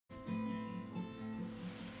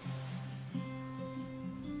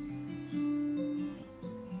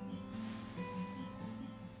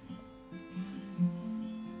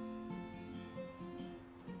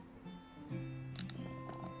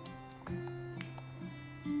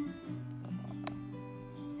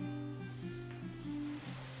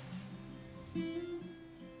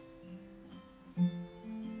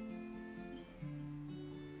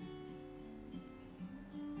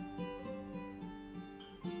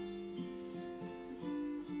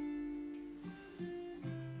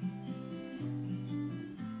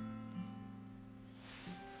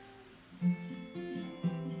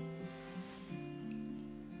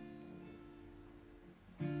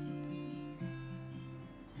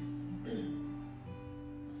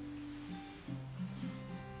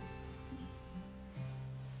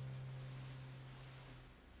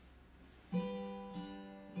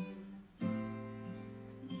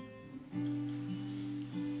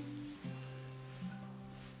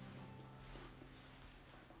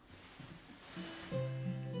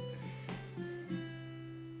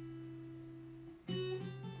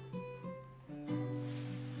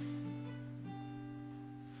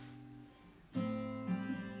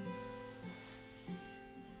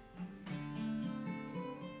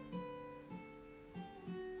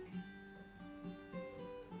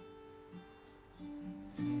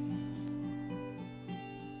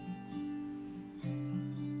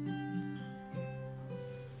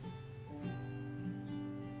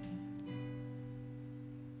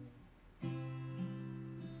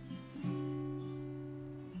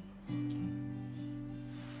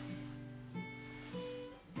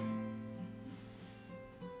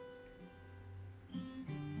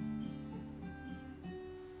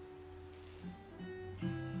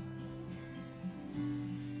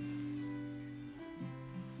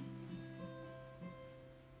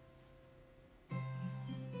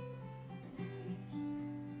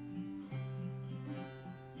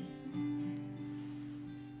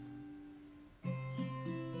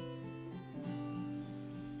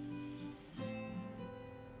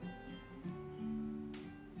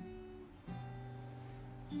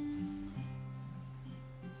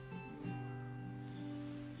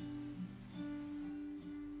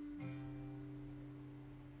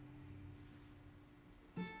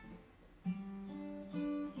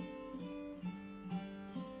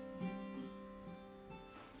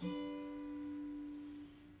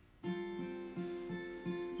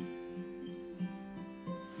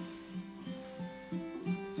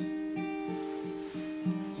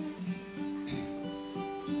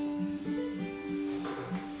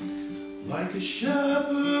Like a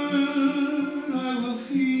shepherd, I will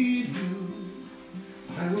feed you.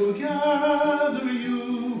 I will gather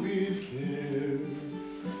you with care.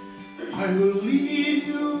 I will lead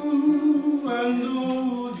you and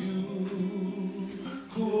hold you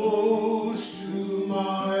close to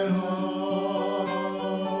my heart.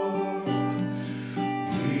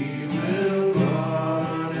 We will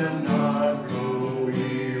run and not grow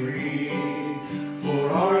weary, for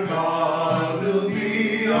our God will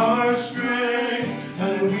be our strength,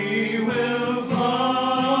 and we will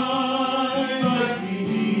fly like the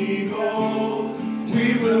eagle.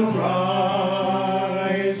 We will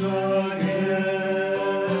rise again.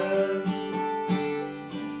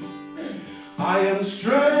 I am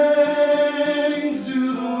strength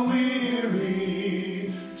to the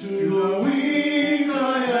weary, to the weak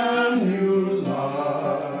I am new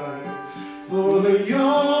life. Though the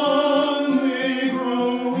young may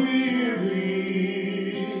grow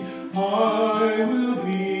weary, I will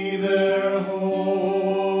be their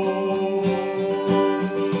home.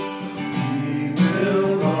 We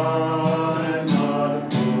will run and not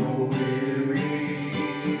grow weary,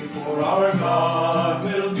 for our God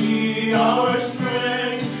will be our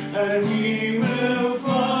strength, and we will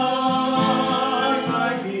fly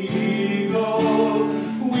like the eagle.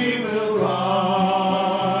 We will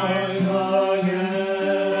rise again.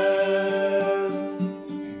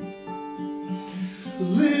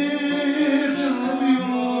 Lift up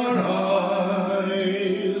your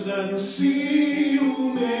eyes and see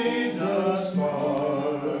who made the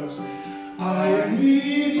stars. I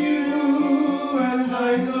need you and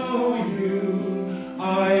I know you.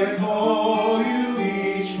 I call you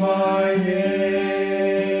each by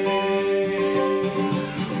name.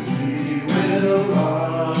 We will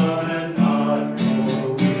run and not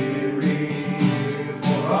grow weary,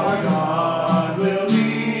 for our God will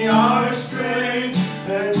be our strength,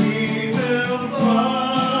 and we will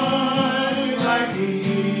fly like the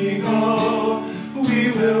eagle.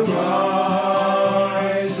 We will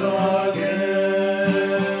rise again.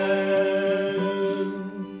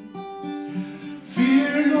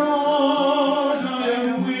 Fear not, I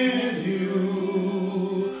am with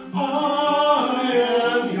you. I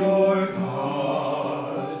am your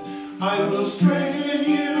God. I will strengthen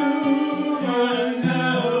you and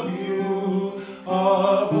help you,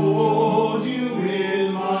 uphold you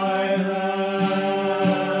in my hand.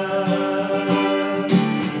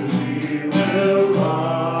 We will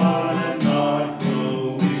run and not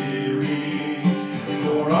grow weary,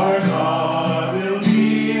 for our God will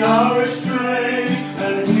be our strength,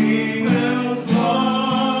 and we will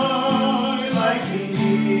fly like the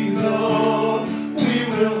eagle. We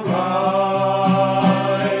will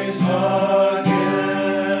rise again.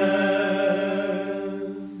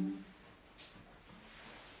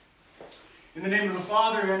 In the name of the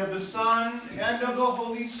Father, and of the Son, and of the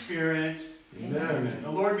Holy Spirit. Amen.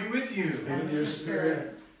 The Lord be with you. And with your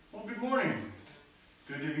spirit. Well, good morning.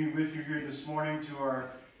 Good to be with you here this morning to our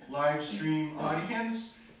live stream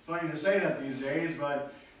audience. Funny to say that these days,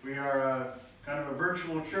 but we are kind of a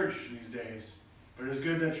virtual church these days. But it is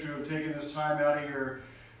good that you have taken this time out of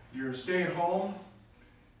your stay at home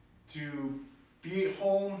to be at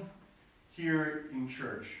home here in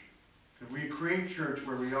church. Because we create church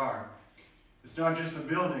where we are. It's not just the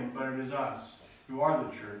building, but it is us who are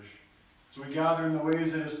the church. So we gather in the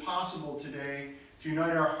ways that is possible today to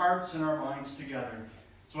unite our hearts and our minds together.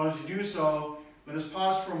 So as we do so, let us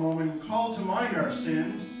pause for a moment and call to mind our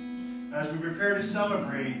sins as we prepare to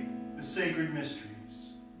celebrate the sacred mysteries.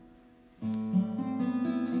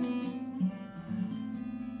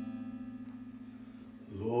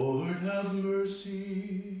 Lord, have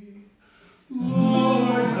mercy.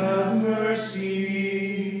 Lord, have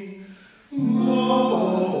mercy.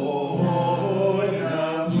 Lord,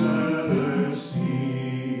 have mercy.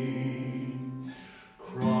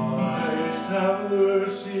 Christ, have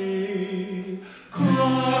mercy.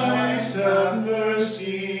 Christ, have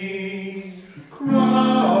mercy. Christ,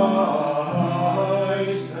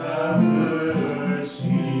 have mercy.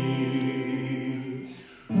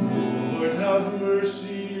 Lord, have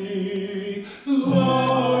mercy.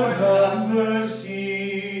 Lord, have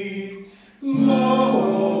mercy.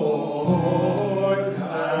 Lord,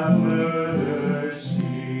 have mercy.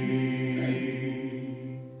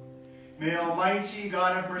 May Almighty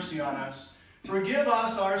God have mercy on us, forgive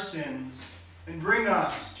us our sins, and bring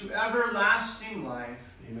us to everlasting life.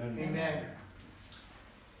 Amen. Amen.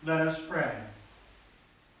 Let us pray.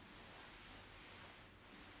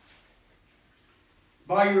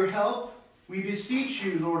 By your help, we beseech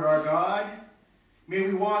you, Lord our God, may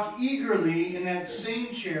we walk eagerly in that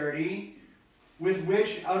same charity with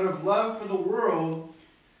which, out of love for the world,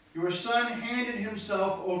 Your Son handed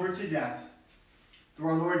himself over to death. Through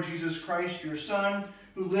our Lord Jesus Christ, your Son,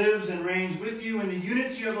 who lives and reigns with you in the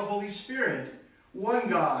unity of the Holy Spirit, one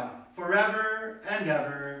God, forever and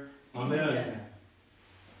ever. Amen. Amen.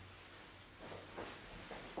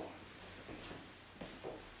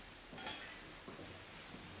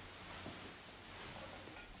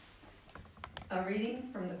 A reading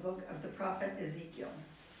from the book of the prophet Ezekiel.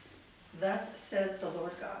 Thus says the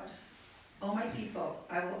Lord God, O my people,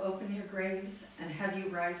 I will open your graves and have you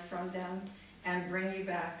rise from them and bring you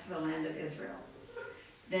back to the land of Israel.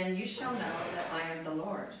 Then you shall know that I am the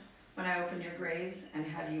Lord, when I open your graves and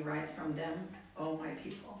have you rise from them, O my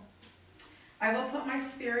people. I will put my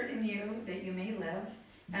spirit in you that you may live,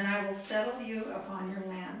 and I will settle you upon your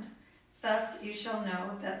land. Thus you shall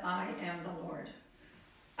know that I am the Lord.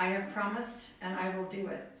 I have promised, and I will do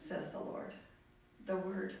it, says the Lord. The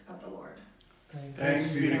word of the Lord.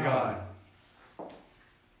 Thanks be to God.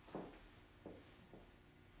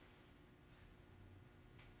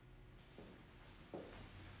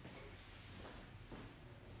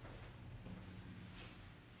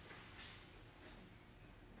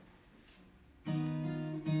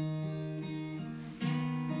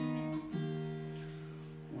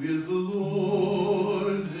 With the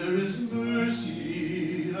Lord there is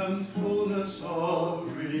mercy and fullness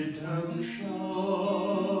of redemption.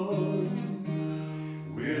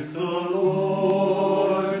 With the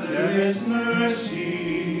Lord there is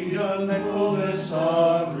mercy and fullness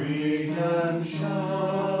of redemption.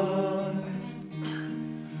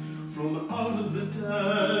 From out of the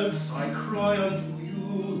depths I cry unto you,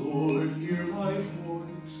 Lord, hear my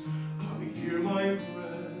voice, come hear my prayer.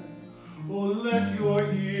 Oh, let your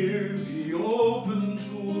ear be open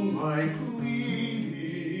to my pleading.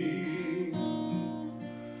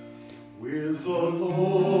 With the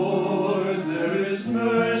Lord there is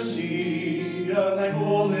mercy and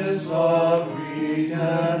fullness of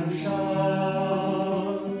redemption.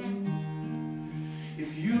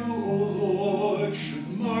 If you, O Lord, should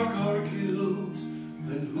mark our guilt,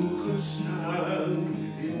 then who could stand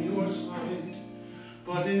within your sight?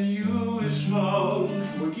 But in you is found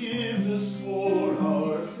forgiveness for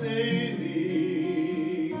our failings.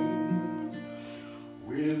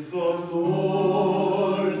 With the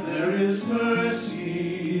Lord there is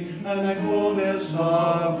mercy and fullness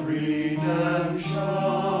of redemption.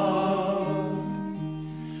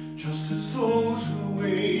 Just as those who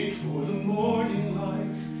wait for the morning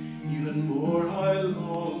light, even more I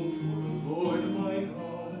long for the Lord my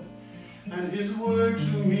God. And his word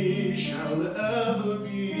to me shall ever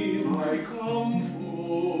be my comfort.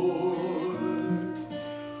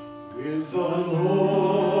 With the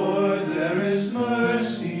Lord there is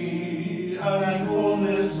mercy and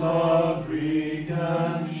fullness of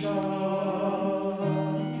redemption.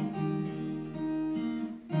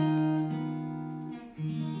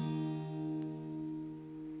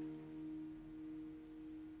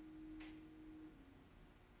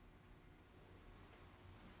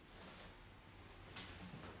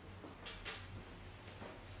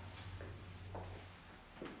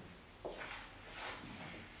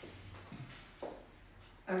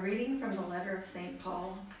 A reading from the letter of St.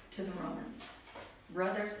 Paul to the Romans.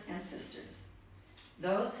 Brothers and sisters,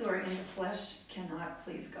 those who are in the flesh cannot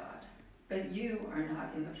please God, but you are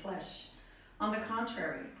not in the flesh. On the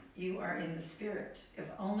contrary, you are in the Spirit, if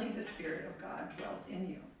only the Spirit of God dwells in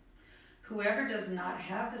you. Whoever does not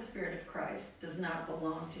have the Spirit of Christ does not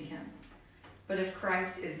belong to him. But if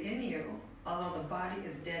Christ is in you, although the body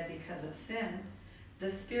is dead because of sin, the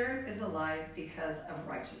Spirit is alive because of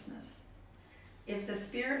righteousness. If the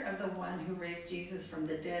Spirit of the one who raised Jesus from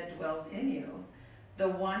the dead dwells in you, the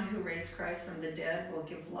one who raised Christ from the dead will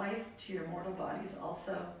give life to your mortal bodies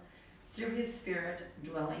also, through his Spirit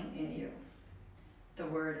dwelling in you. The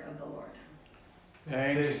word of the Lord.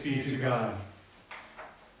 Thanks be to God.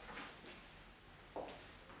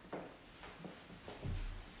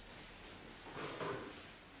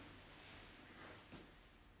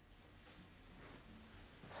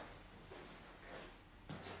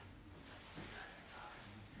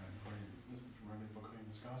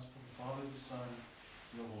 Gospel, the Father, the Son,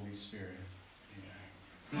 and the Holy Spirit.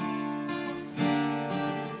 Amen.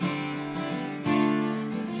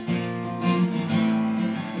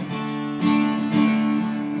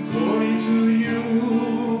 Glory to you,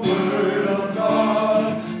 Word of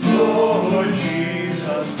God, Lord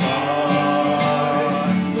Jesus Christ.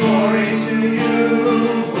 Glory to you,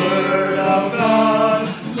 Word of God,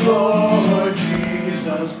 Lord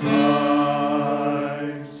Jesus Christ.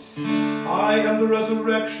 I am the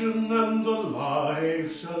resurrection and the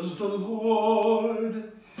life, says the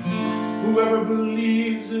Lord. Whoever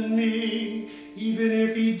believes in me, even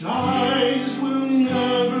if he dies will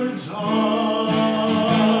never die.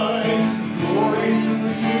 Glory to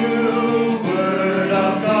you, Word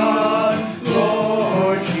of God,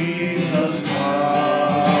 Lord Jesus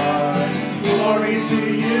Christ. Glory to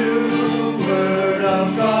you, Word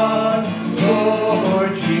of God,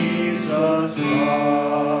 Lord Jesus Christ.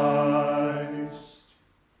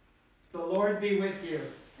 The Lord be with you.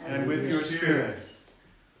 And with your spirit.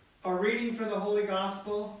 A reading from the Holy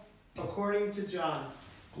Gospel according to John.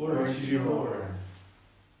 Glory to you, Lord.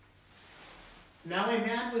 Now a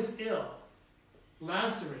man was ill,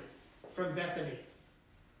 Lazarus from Bethany,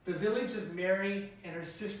 the village of Mary and her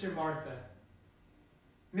sister Martha.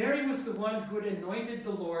 Mary was the one who had anointed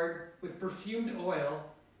the Lord with perfumed oil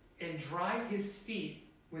and dried his feet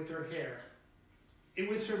with her hair. It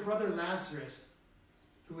was her brother Lazarus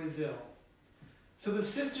who was ill. So the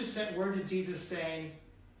sisters sent word to Jesus saying,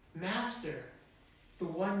 Master, the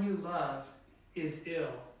one you love is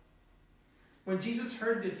ill. When Jesus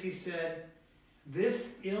heard this, he said,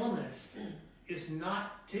 this illness is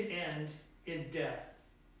not to end in death,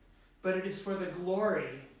 but it is for the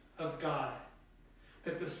glory of God,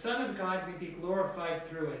 that the Son of God may be glorified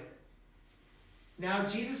through it. Now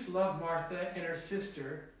Jesus loved Martha and her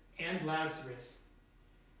sister and Lazarus.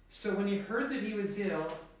 So when he heard that he was ill,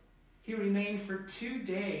 he remained for 2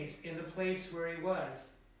 days in the place where he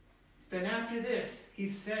was. Then after this, he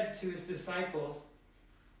said to his disciples,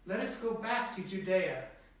 let us go back to Judea.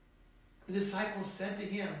 The disciples said to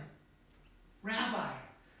him, Rabbi,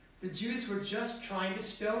 the Jews were just trying to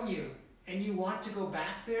stone you, and you want to go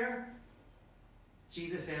back there?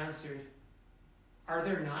 Jesus answered, are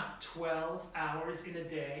there not 12 hours in a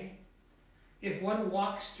day? If one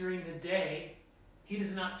walks during the day, he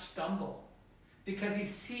does not stumble, because he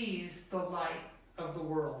sees the light of the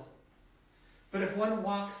world. But if one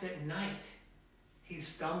walks at night, he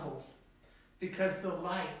stumbles, because the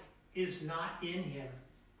light is not in him.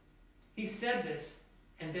 He said this,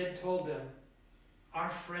 and then told them, our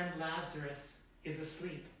friend Lazarus is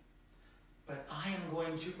asleep, but I am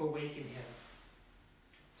going to awaken him.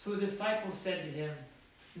 So the disciples said to him,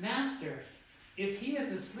 Master, if he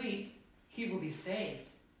is asleep, he will be saved.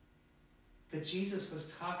 But Jesus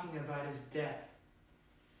was talking about his death,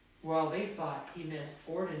 while they thought he meant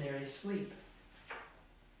ordinary sleep.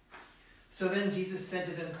 So then Jesus said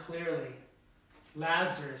to them clearly,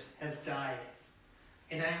 Lazarus has died,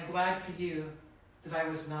 and I am glad for you that I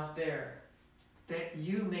was not there, that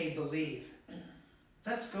you may believe.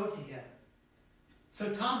 Let's go to him.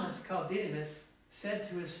 So Thomas, called Didymus, said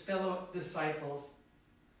to his fellow disciples,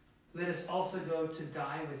 let us also go to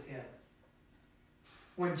die with him.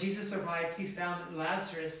 When Jesus arrived, he found that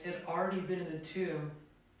Lazarus had already been in the tomb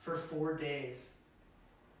for 4 days.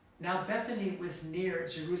 Now Bethany was near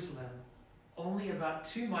Jerusalem, only about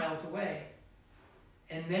 2 miles away.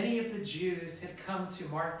 And many of the Jews had come to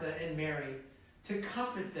Martha and Mary to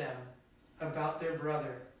comfort them about their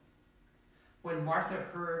brother. When Martha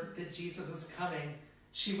heard that Jesus was coming,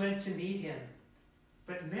 she went to meet him,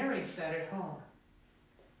 but Mary sat at home.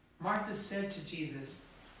 Martha said to Jesus,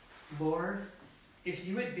 Lord, if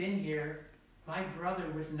you had been here, my brother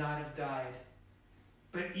would not have died.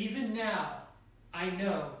 But even now, I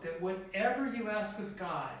know that whatever you ask of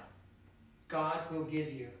God, God will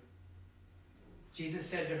give you. Jesus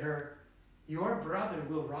said to her, your brother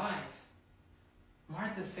will rise.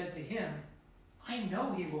 Martha said to him, I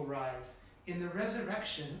know he will rise in the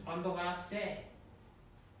resurrection on the last day.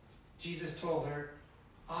 Jesus told her,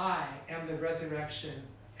 I am the resurrection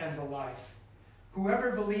and the life.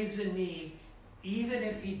 Whoever believes in me, even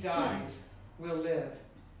if he dies, will live.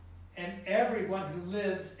 And everyone who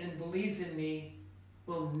lives and believes in me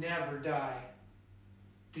will never die.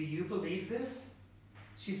 Do you believe this?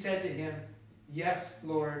 She said to him, yes,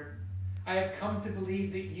 Lord. I have come to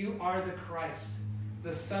believe that you are the Christ,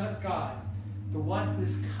 the Son of God, the one who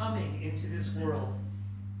is coming into this world.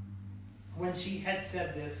 When she had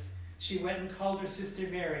said this, she went and called her sister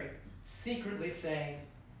Mary, secretly saying,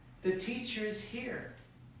 the teacher is here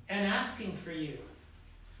and asking for you.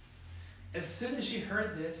 As soon as she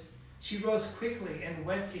heard this, she rose quickly and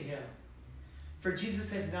went to him. For Jesus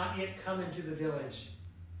had not yet come into the village,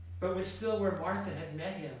 but was still where Martha had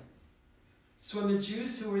met him. So when the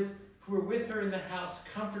Jews who were with her in the house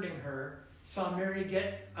comforting her saw Mary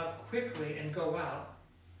get up quickly and go out,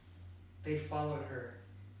 they followed her,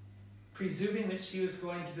 presuming that she was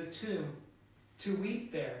going to the tomb to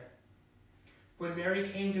weep there. When Mary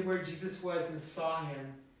came to where Jesus was and saw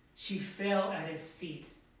him, she fell at his feet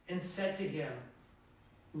and said to him,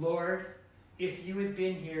 Lord, if you had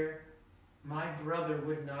been here, my brother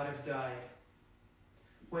would not have died.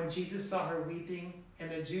 When Jesus saw her weeping, and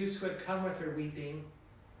the Jews who had come with her weeping,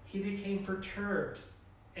 he became perturbed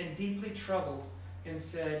and deeply troubled and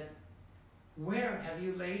said, "Where have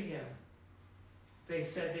you laid him?" They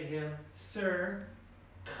said to him, "Sir,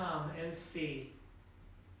 come and see."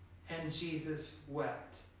 And Jesus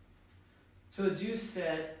wept. So the Jews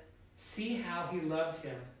said, "See how he loved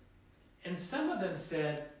him." And some of them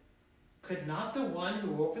said, "Could not the one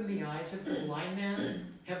who opened the eyes of the blind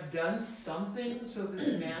man have done something so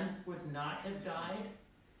this man would not have died?"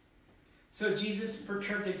 So Jesus,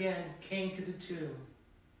 perturbed again, came to the tomb.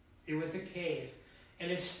 It was a cave, and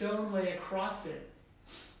a stone lay across it.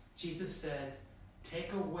 Jesus said,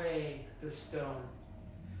 "Take away the stone."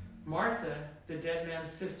 Martha, the dead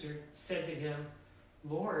man's sister, said to him,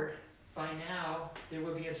 "Lord, by now there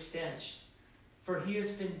will be a stench, for he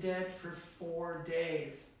has been dead for 4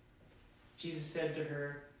 days." Jesus said to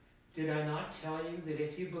her, "Did I not tell you that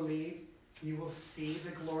if you believe, you will see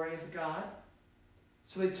the glory of God?"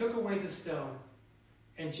 So they took away the stone,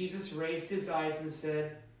 and Jesus raised his eyes and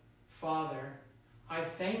said, "Father, I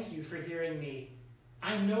thank you for hearing me.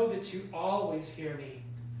 I know that you always hear me,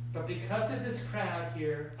 but because of this crowd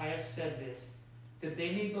here, I have said this, that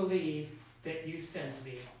they may believe that you sent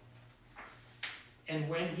me." And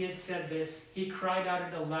when he had said this, he cried out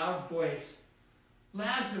in a loud voice,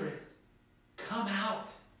 "Lazarus, come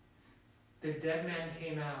out!" The dead man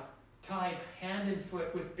came out, tied hand and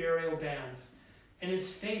foot with burial bands, and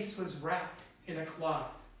his face was wrapped in a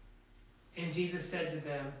cloth. And Jesus said to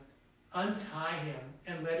them, "Untie him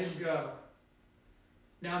and let him go."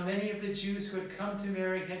 Now many of the Jews who had come to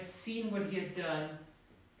Mary had seen what he had done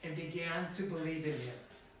and began to believe in him.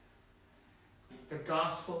 The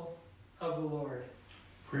Gospel of the Lord.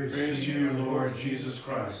 Praise to you, Lord Jesus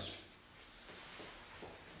Christ.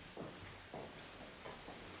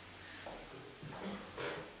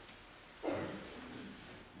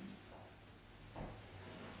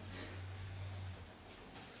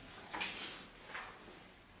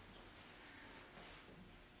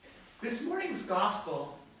 This morning's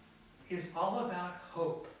Gospel is all about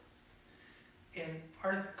hope. And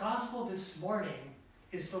our Gospel this morning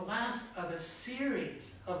is the last of a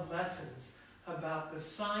series of lessons about the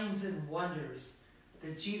signs and wonders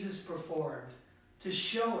that Jesus performed to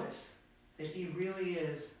show us that he really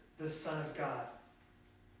is the Son of God.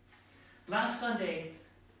 Last Sunday,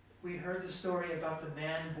 we heard the story about the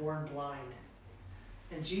man born blind.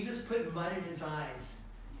 And Jesus put mud in his eyes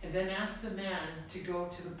and then asked the man to go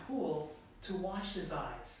to the pool to wash his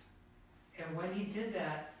eyes. And when he did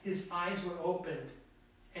that, his eyes were opened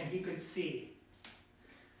and he could see.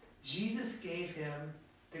 Jesus gave him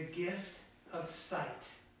the gift of sight,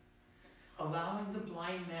 allowing the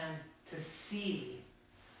blind man to see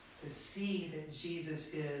that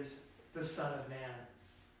Jesus is the Son of Man.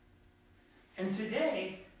 And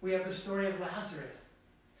today, we have the story of Lazarus,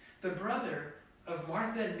 the brother of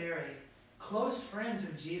Martha and Mary, close friends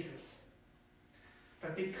of Jesus.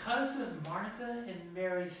 But because of Martha and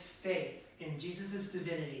Mary's faith in Jesus'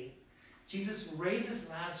 divinity, Jesus raises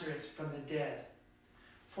Lazarus from the dead,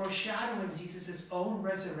 foreshadowing Jesus' own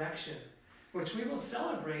resurrection, which we will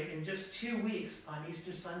celebrate in just 2 weeks on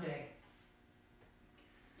Easter Sunday.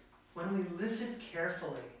 When we listen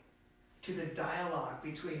carefully to the dialogue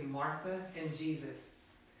between Martha and Jesus,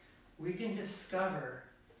 we can discover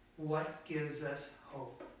what gives us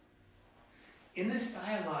hope. In this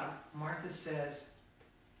dialogue, Martha says,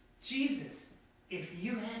 "Jesus, if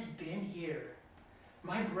you had been here,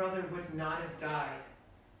 my brother would not have died.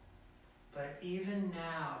 But even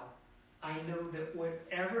now, I know that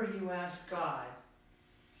whatever you ask God,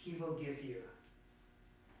 he will give you."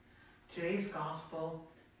 Today's gospel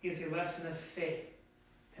is a lesson of faith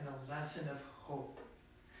and a lesson of hope,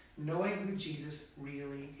 knowing who Jesus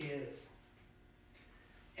really is.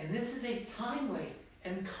 And this is a timely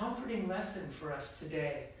and comforting lesson for us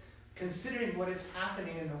today, considering what is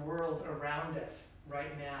happening in the world around us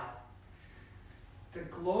right now. The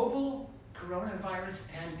global coronavirus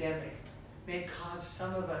pandemic may cause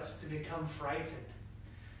some of us to become frightened,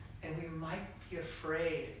 and we might be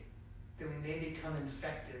afraid that we may become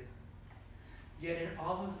infected. Yet in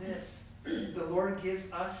all of this, the Lord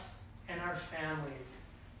gives us and our families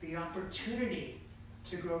the opportunity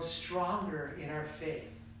to grow stronger in our faith.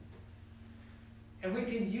 And we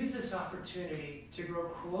can use this opportunity to grow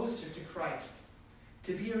closer to Christ,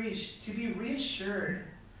 to be reassured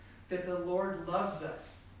that the Lord loves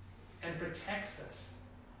us and protects us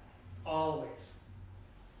always.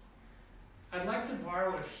 I'd like to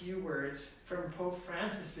borrow a few words from Pope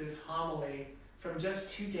Francis's homily from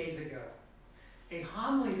just 2 days ago, a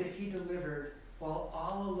homily that he delivered while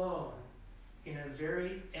all alone in a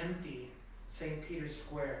very empty St. Peter's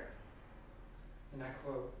Square. And I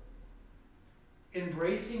quote,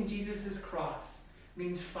 Embracing Jesus' cross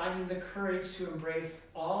means finding the courage to embrace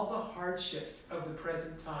all the hardships of the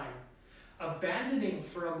present time, abandoning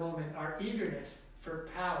for a moment our eagerness for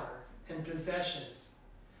power and possessions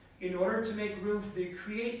in order to make room for the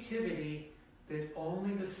creativity that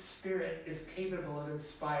only the Spirit is capable of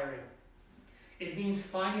inspiring. It means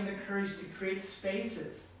finding the courage to create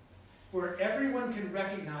spaces where everyone can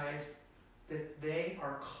recognize that they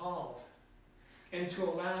are called, and to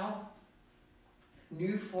allow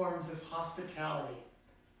new forms of hospitality,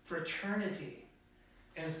 fraternity,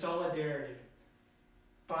 and solidarity.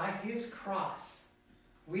 By his cross,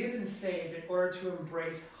 we have been saved in order to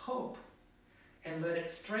embrace hope and let it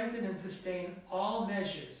strengthen and sustain all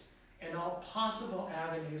measures and all possible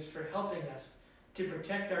avenues for helping us to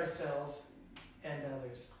protect ourselves and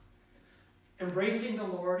others. Embracing the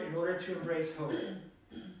Lord in order to embrace hope.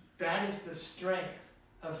 That is the strength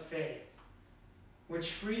of faith,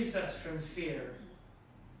 which frees us from fear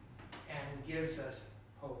and gives us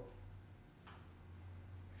hope.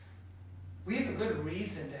 We have a good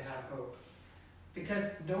reason to have hope, because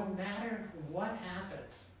no matter what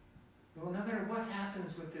happens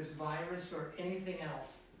with this virus or anything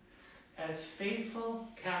else, as faithful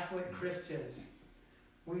Catholic Christians,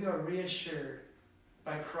 we are reassured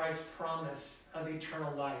by Christ's promise of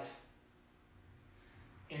eternal life.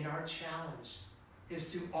 And our challenge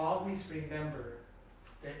is to always remember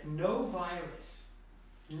that no virus,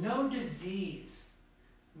 no disease,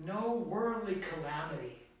 no worldly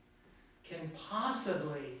calamity can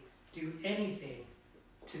possibly do anything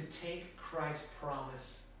to take Christ's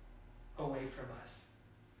promise away from us.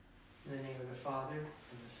 In the name of the Father,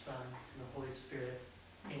 and the Son, and the Holy Spirit.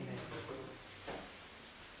 Amen.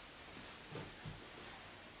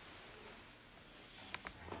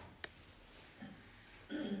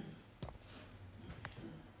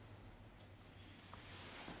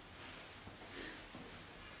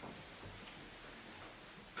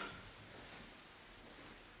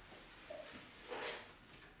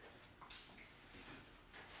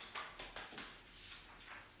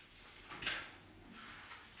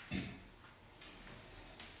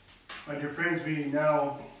 My dear friends, we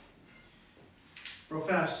now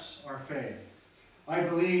profess our faith. I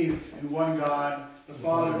believe in one God, the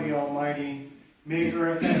Father, the Almighty, maker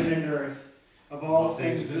of heaven and earth, of all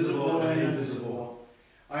things visible and invisible.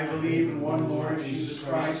 I believe in one Lord Jesus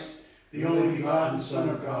Christ, the only begotten Son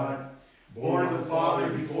of God, born of the Father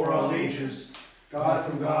before all ages, God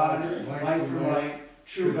from God, light from light,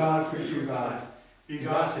 true God from true God,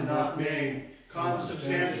 begotten, not made,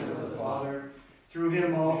 consubstantial with the Father. Through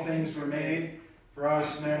him all things were made. For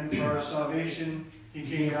us men, for our salvation, he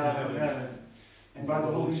came out of heaven, and by the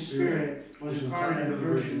Holy Spirit was incarnate of the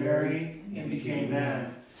Virgin Mary and became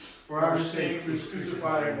man. For our sake he was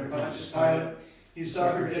crucified under Pontius Pilate. He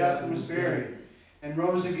suffered death and was buried, and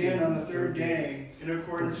rose again on the third day in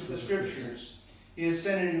accordance with the Scriptures. He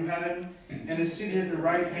ascended into heaven and is seated at the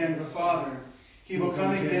right hand of the Father. He will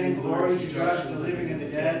come again in glory to judge the living and the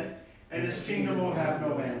dead, and his kingdom will have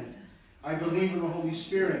no end. I believe in the Holy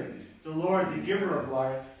Spirit, the Lord, the giver of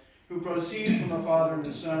life, who proceeds from the Father and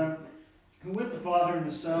the Son, who with the Father and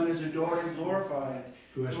the Son is adored and glorified,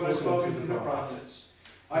 who has spoken through the prophets.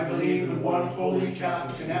 I believe in one holy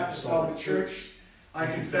Catholic and Apostolic Church. I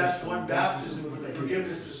confess one baptism for the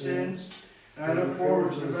forgiveness of sins, and I look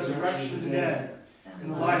forward to the resurrection of the dead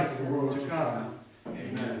and the life of the world to come.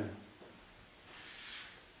 Amen.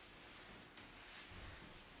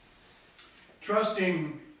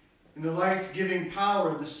 Trusting in the life-giving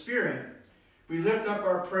power of the Spirit, we lift up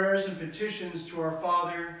our prayers and petitions to our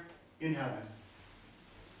Father in heaven.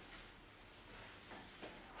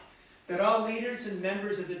 That all leaders and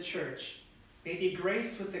members of the Church may be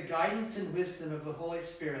graced with the guidance and wisdom of the Holy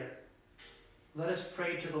Spirit. Let us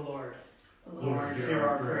pray to the Lord. Lord, hear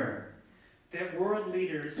our prayer. That world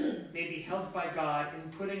leaders may be helped by God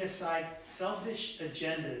in putting aside selfish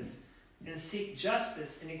agendas and seek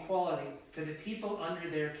justice and equality for the people under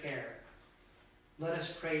their care. Let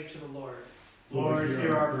us pray to the Lord. Lord,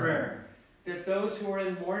 hear our prayer. That those who are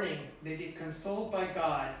in mourning may be consoled by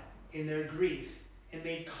God in their grief and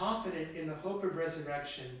made confident in the hope of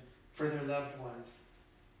resurrection for their loved ones.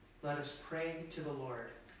 Let us pray to the Lord.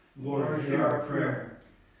 Lord, hear our prayer.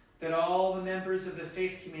 That all the members of the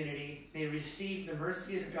faith community may receive the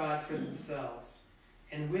mercy of God for themselves,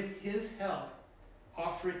 and with his help,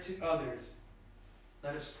 offer it to others.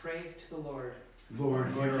 Let us pray to the Lord.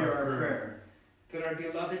 Lord, hear our prayer. That our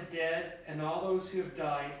beloved dead and all those who have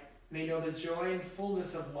died may know the joy and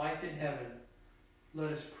fullness of life in heaven.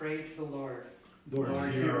 Let us pray to the Lord.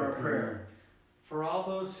 Lord, hear our prayer. For all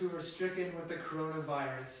those who are stricken with the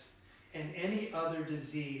coronavirus and any other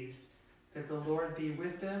disease, that the Lord be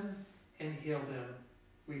with them and heal them.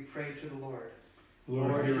 We pray to the Lord.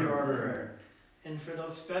 Lord, hear our prayer. And for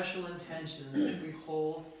those special intentions that we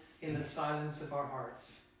hold in the silence of our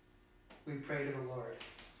hearts, we pray to the Lord.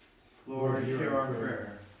 Lord, hear our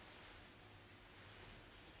prayer.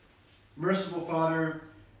 Merciful Father,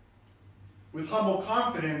 with humble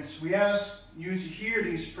confidence, we ask you to hear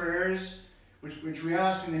these prayers, which we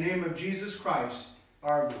ask in the name of Jesus Christ,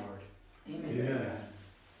 our Lord. Amen. Amen.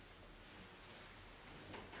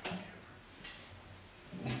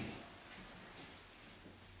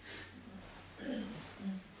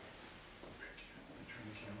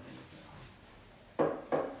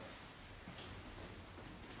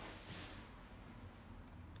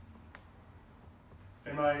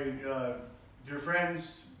 And my dear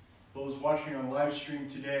friends, those watching on live stream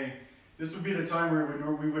today, this would be the time where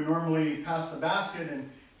we would normally pass the basket and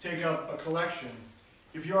take up a collection.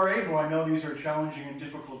 If you are able, I know these are challenging and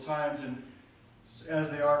difficult times, and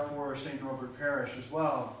as they are for St. Norbert Parish as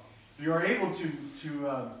well. If you are able to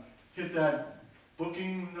hit that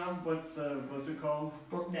booking, what's it called?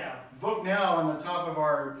 Book now. Book now on the top of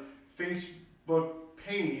our Facebook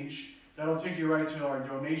page. That'll take you right to our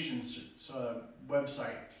donations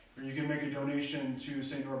website, where you can make a donation to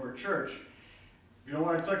St. Norbert Church. If you don't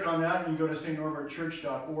want to click on that, you can go to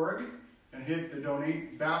stnorbertchurch.org and hit the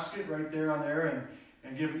donate basket right there on there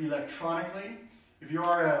and give electronically. If you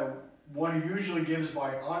are one who usually gives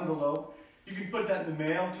by envelope, you can put that in the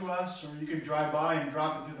mail to us, or you can drive by and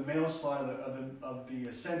drop it through the mail slot of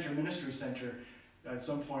the center, ministry center, at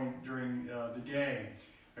some point during the day.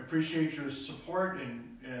 I appreciate your support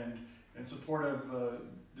and support of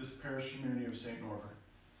this parish community of St. Norbert.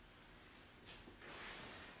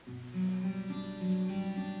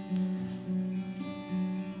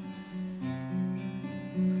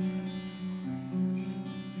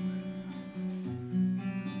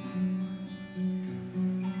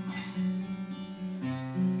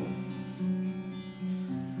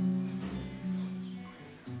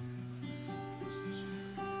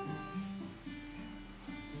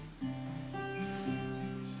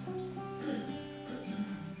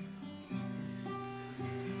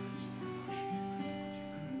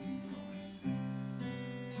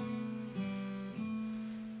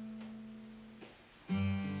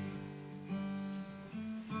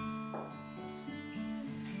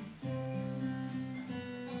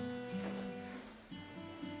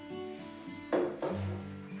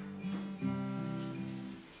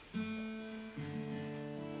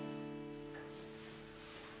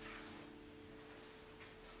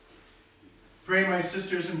 Pray, my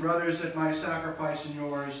sisters and brothers, that my sacrifice and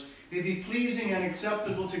yours may be pleasing and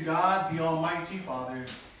acceptable to God, the Almighty Father.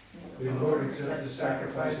 May the Lord accept the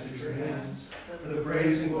sacrifice at your hands, for the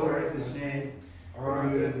praise and glory of his name, our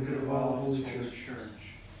good and the good of all the Holy Church.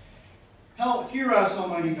 Hear us,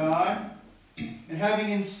 Almighty God, and having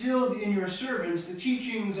instilled in your servants the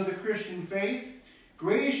teachings of the Christian faith,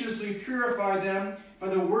 graciously purify them by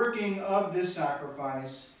the working of this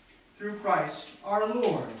sacrifice, through Christ our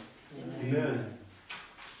Lord. Amen.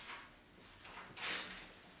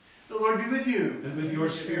 The Lord be with you. And with your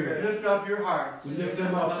spirit. Lift up your hearts. We lift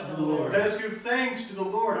them up to the Lord. Let us give thanks to the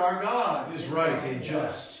Lord our God. It is right and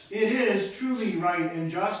just. It is truly right and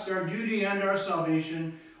just, our duty and our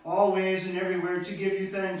salvation, always and everywhere to give you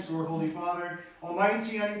thanks, Lord, Holy Father,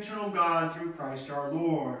 Almighty and eternal God, through Christ our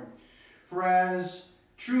Lord. For as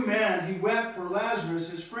true man, he wept for Lazarus,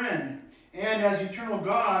 his friend, and as eternal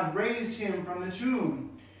God raised him from the tomb.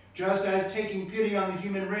 Just as taking pity on the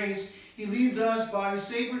human race, he leads us by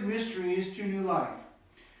sacred mysteries to new life.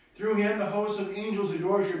 Through him, the host of angels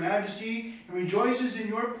adores your majesty and rejoices in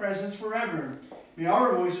your presence forever. May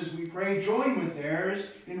our voices, we pray, join with theirs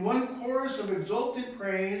in one chorus of exultant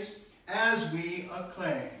praise as we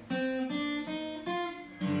acclaim.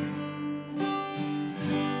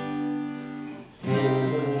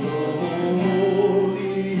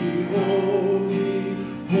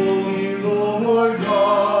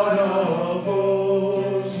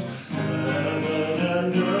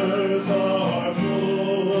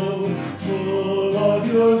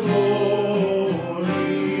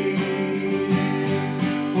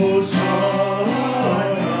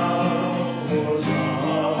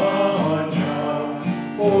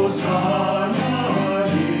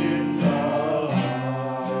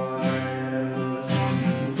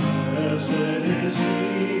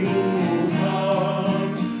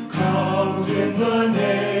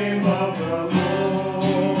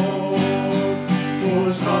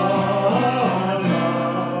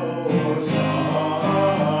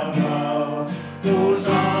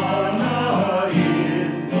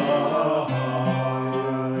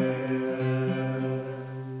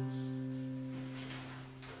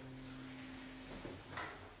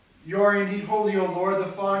 You are indeed holy, O Lord, the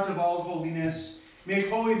font of all holiness. Make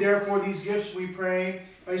holy, therefore, these gifts, we pray,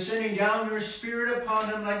 by sending down your Spirit upon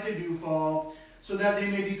them like the dewfall, so that they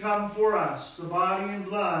may become for us the body and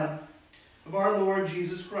blood of our Lord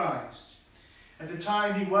Jesus Christ. At the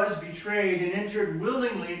time he was betrayed and entered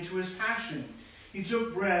willingly into his passion, he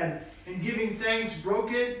took bread, and giving thanks,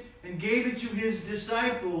 broke it, and gave it to his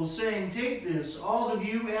disciples, saying, Take this, all of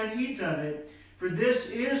you, and eat of it, for this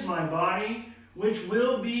is my body, which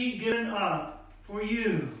will be given up for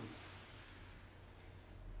you.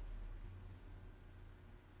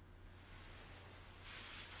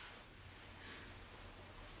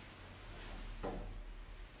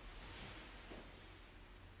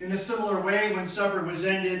 In a similar way, when supper was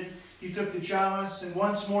ended, he took the chalice, and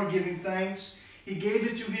once more giving thanks, he gave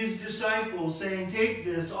it to his disciples, saying, Take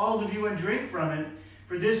this, all of you, and drink from it,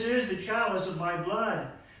 for this is the chalice of my blood,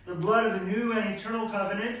 the blood of the new and eternal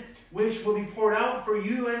covenant, which will be poured out for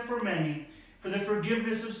you and for many, for the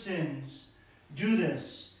forgiveness of sins. Do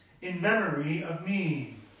this in memory of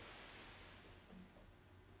me.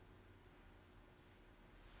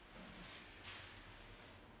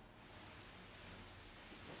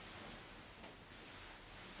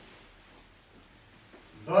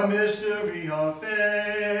 The mystery of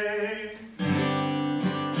faith.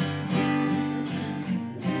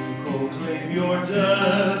 Proclaim your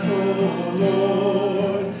death, O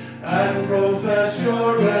Lord, and profess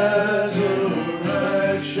your resurrection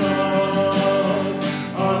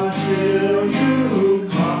until you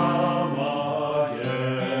come again.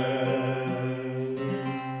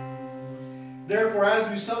 Therefore, as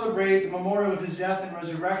we celebrate the memorial of his death and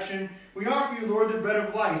resurrection, we offer you, Lord, the bread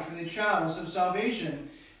of life and the chalice of salvation,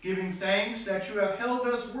 giving thanks that you have held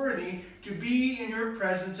us worthy to be in your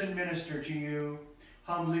presence and minister to you.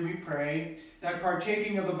 Humbly we pray that,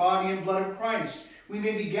 partaking of the body and blood of Christ, we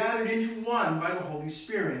may be gathered into one by the Holy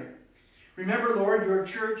Spirit. Remember, Lord, your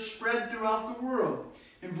church spread throughout the world,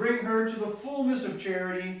 and bring her to the fullness of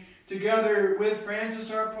charity, together with Francis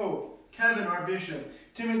our Pope, Kevin our Bishop,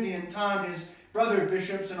 Timothy and Tom his brother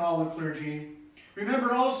bishops, and all the clergy.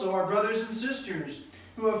 Remember also our brothers and sisters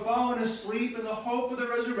who have fallen asleep in the hope of the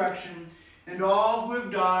resurrection, and all who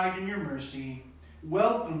have died in your mercy.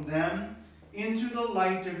 Welcome them into the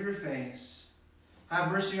light of your face.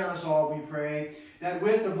 Have mercy on us all, we pray, that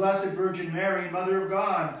with the Blessed Virgin Mary, Mother of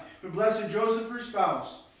God, with Blessed Joseph, her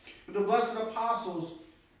spouse, with the blessed apostles,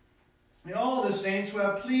 and all the saints who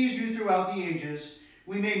have pleased you throughout the ages,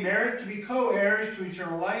 we may merit to be co-heirs to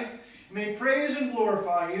eternal life, and may praise and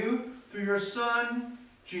glorify you through your Son,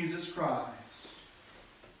 Jesus Christ.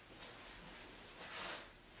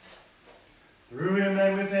 Through him,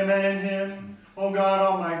 and with him, and in him, O God,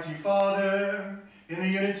 Almighty Father, in the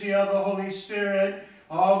unity of the Holy Spirit,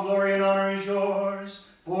 all glory and honor is yours,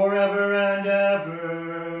 forever and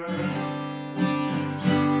ever.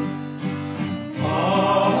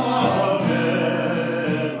 Amen.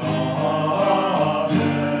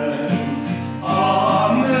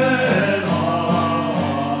 Amen.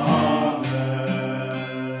 Amen.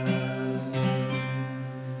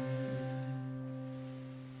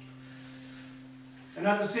 And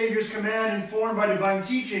at the Savior's command, informed by divine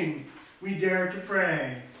teaching, we dare to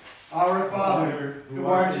pray. Our Father, who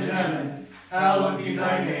art in heaven, hallowed be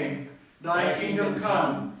thy name. Thy kingdom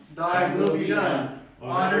come, thy will be done,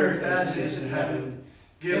 on earth as it is in heaven.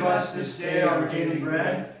 Give us this day our daily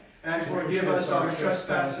bread, and forgive us our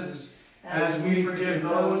trespasses, as we forgive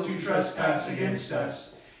those who trespass against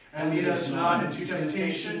us. And lead us not into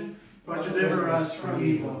temptation, but deliver us from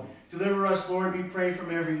evil. Deliver us, Lord, we pray, from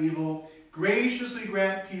every evil. Graciously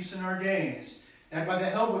grant peace in our days, that by the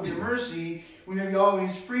help of your mercy we may be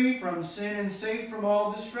always free from sin and safe from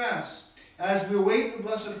all distress, as we await the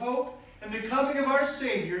blessed hope and the coming of our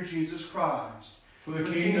Savior, Jesus Christ. For the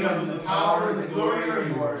kingdom, and the power, and the glory are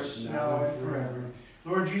yours, now and forever.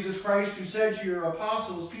 Lord Jesus Christ, who said to your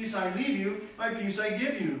apostles, Peace I leave you, my peace I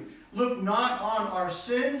give you. Look not on our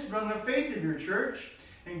sins, but on the faith of your church,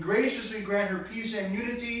 and graciously grant her peace and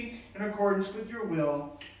unity in accordance with your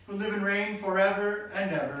will, who live and reign forever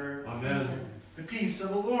and ever. Amen. The peace of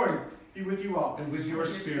the Lord be with you all. And with your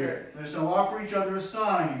spirit. Let us now offer each other a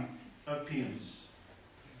sign of peace.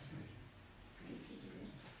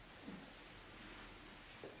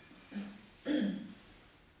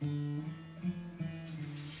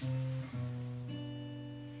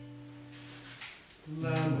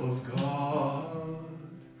 Lamb of God,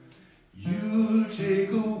 you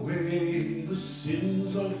take away the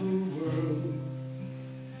sins of the world.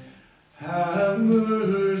 Have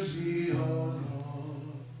mercy on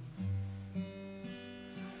us.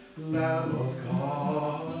 Lamb of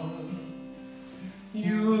God,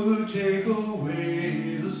 you take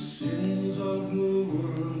away the sins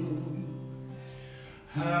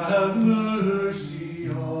have mercy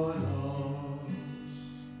on us.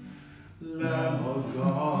 Lamb of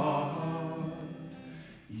God,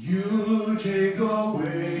 you take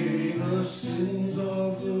away the sins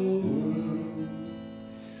of the world.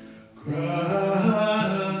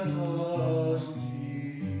 Grant us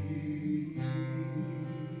these.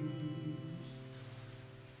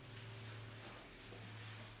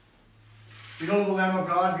 Behold the Lamb of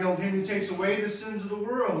God, behold him who takes away the sins of the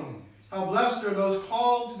world. How blessed are those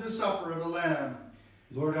called to the supper of the Lamb.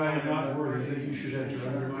 Lord, I am not worthy that you should enter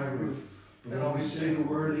under my roof, but always say the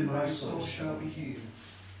word, and my soul shall be healed.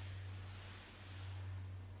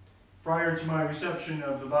 Prior to my reception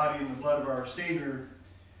of the body and the blood of our Savior,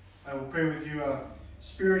 I will pray with you a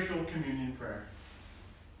spiritual communion prayer.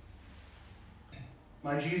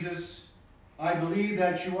 My Jesus, I believe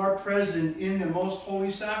that you are present in the most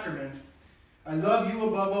holy sacrament. I love you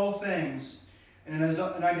above all things, and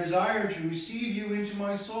I desire to receive you into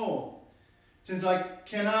my soul. Since I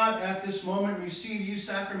cannot at this moment receive you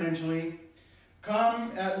sacramentally,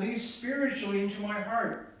 come at least spiritually into my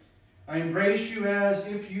heart. I embrace you as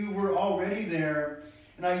if you were already there,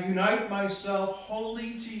 and I unite myself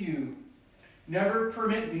wholly to you. Never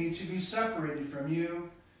permit me to be separated from you.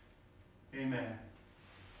 Amen.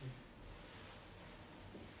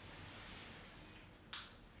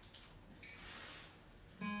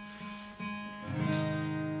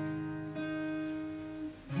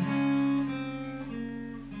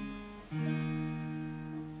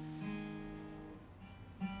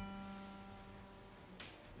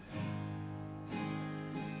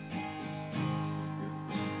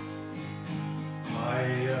 I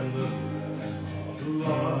am the bread of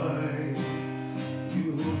life.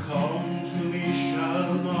 You who come to me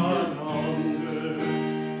shall not hunger,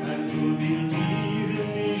 and who believe in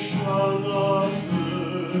me shall not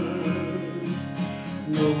thirst.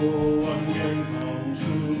 No one can come to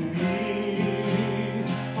me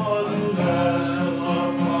unless the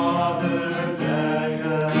Father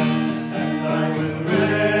beckons, and I will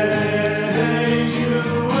raise you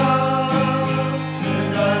up,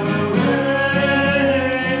 and I will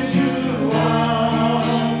raise you up,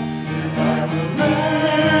 and I will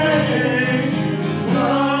raise you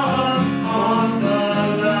up on the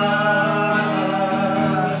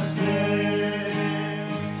last day.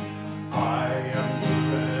 I am the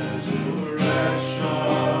resurrection.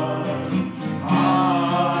 I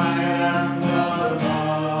am the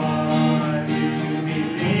life. If you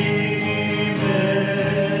believe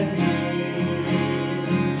in me,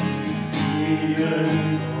 even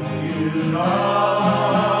though you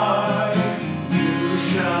die, you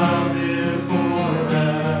shall live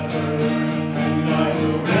forever, and I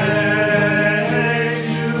will raise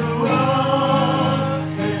you up,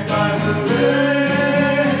 and I will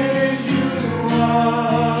raise you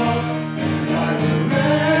up, and I will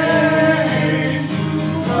raise you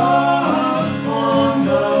up on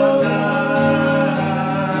the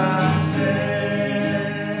last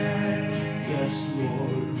day. Yes,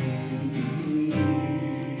 Lord, we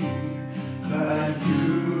believe that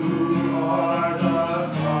you are the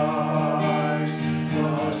Christ,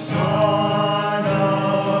 the Son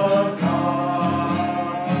of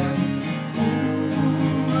God, who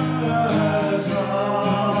has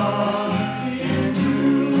come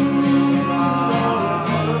into the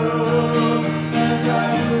world, and I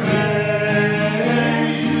will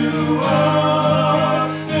raise you up,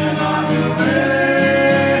 and I will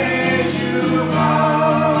raise you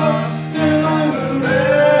up, and I will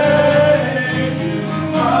raise you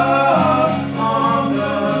up on the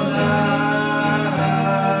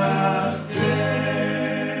last day.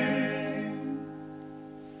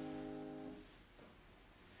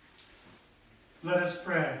 Let us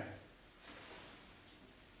pray.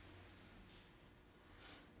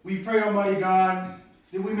 We pray, Almighty God,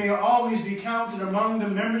 that we may always be counted among the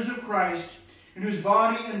members of Christ, in whose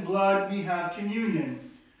body and blood we have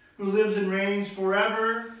communion, who lives and reigns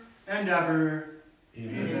forever and ever.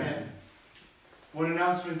 Amen. One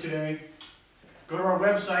announcement today. Go to our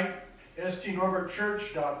website,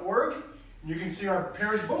 stnorbertchurch.org, and you can see our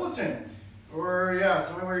parish bulletin. Or,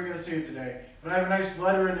 somewhere you're going to see it today. But I have a nice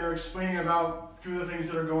letter in there explaining about a few of the things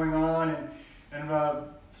that are going on and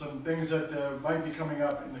some things that might be coming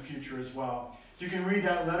up in the future as well. You can read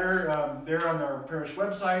that letter there on our parish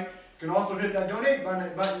website. You can also hit that donate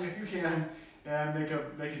button if you can and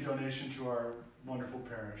make a donation to our wonderful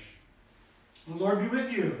parish. The Lord be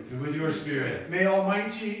with you. And with your spirit. May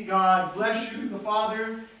Almighty God bless you, the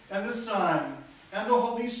Father, and the Son, and the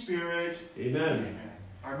Holy Spirit. Amen.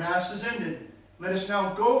 Our Mass is ended. Let us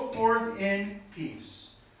now go forth in peace.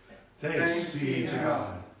 Thanks be to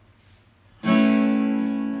God.